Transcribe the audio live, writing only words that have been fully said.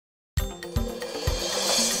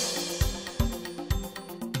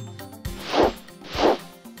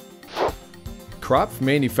Kropf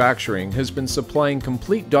Manufacturing has been supplying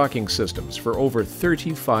complete docking systems for over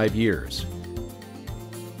 35 years.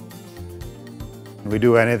 We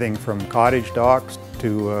do anything from cottage docks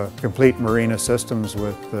to complete marina systems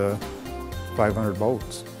with 500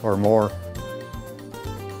 boats or more.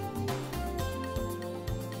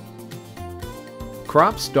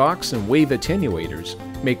 Kropf's docks and wave attenuators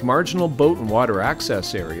make marginal boat and water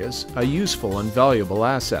access areas a useful and valuable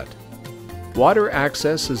asset. Water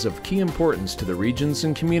access is of key importance to the regions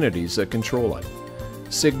and communities that control it.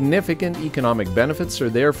 Significant economic benefits are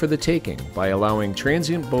there for the taking by allowing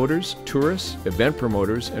transient boaters, tourists, event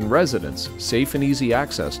promoters, and residents safe and easy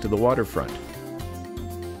access to the waterfront.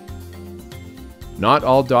 Not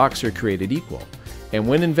all docks are created equal, and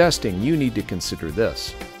when investing, you need to consider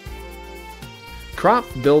this.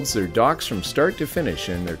 Kropf builds their docks from start to finish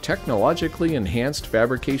in their technologically enhanced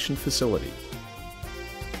fabrication facility.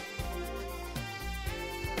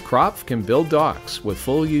 Kropf can build docks with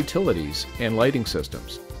full utilities and lighting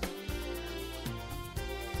systems.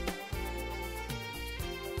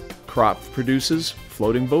 Kropf produces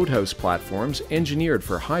floating boathouse platforms engineered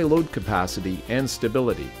for high load capacity and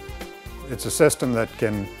stability. It's a system that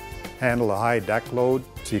can handle a high deck load,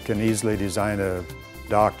 so you can easily design a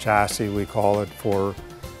dock chassis, we call it, for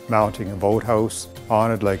mounting a boathouse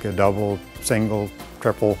on it, like a double, single,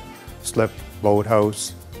 triple slip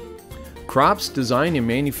boathouse. Kropf's design and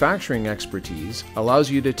manufacturing expertise allows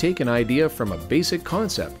you to take an idea from a basic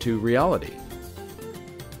concept to reality.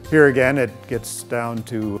 Here again, it gets down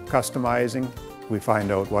to customizing. We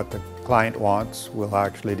find out what the client wants. We'll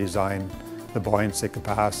actually design the buoyancy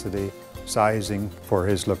capacity, sizing for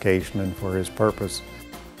his location and for his purpose.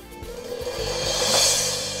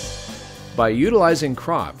 By utilizing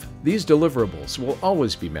Kropf, these deliverables will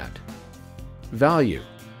always be met. Value.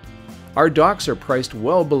 Our docks are priced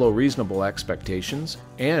well below reasonable expectations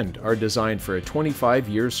and are designed for a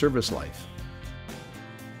 25-year service life.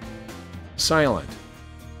 Silent.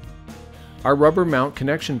 Our rubber mount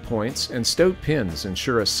connection points and stout pins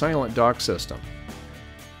ensure a silent dock system.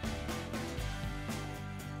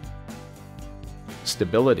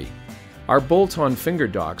 Stability. Our bolt-on finger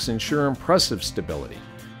docks ensure impressive stability.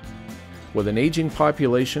 With an aging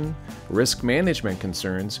population, risk management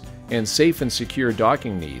concerns, and safe and secure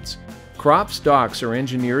docking needs, Kropf's docks are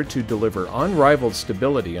engineered to deliver unrivaled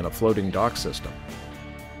stability in a floating dock system.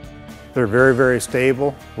 They're very, very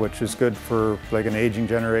stable, which is good for like an aging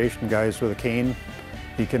generation, guys with a cane.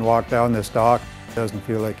 He can walk down this dock, doesn't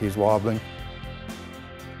feel like he's wobbling.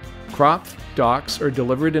 Kropf docks are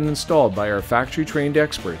delivered and installed by our factory-trained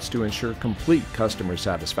experts to ensure complete customer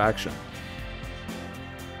satisfaction.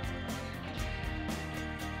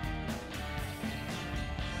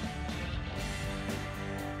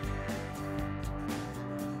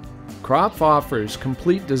 Kropf offers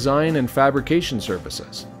complete design and fabrication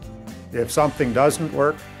services. If something doesn't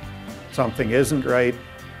work, something isn't right,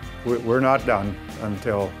 we're not done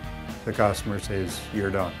until the customer says you're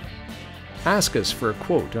done. Ask us for a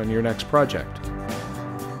quote on your next project.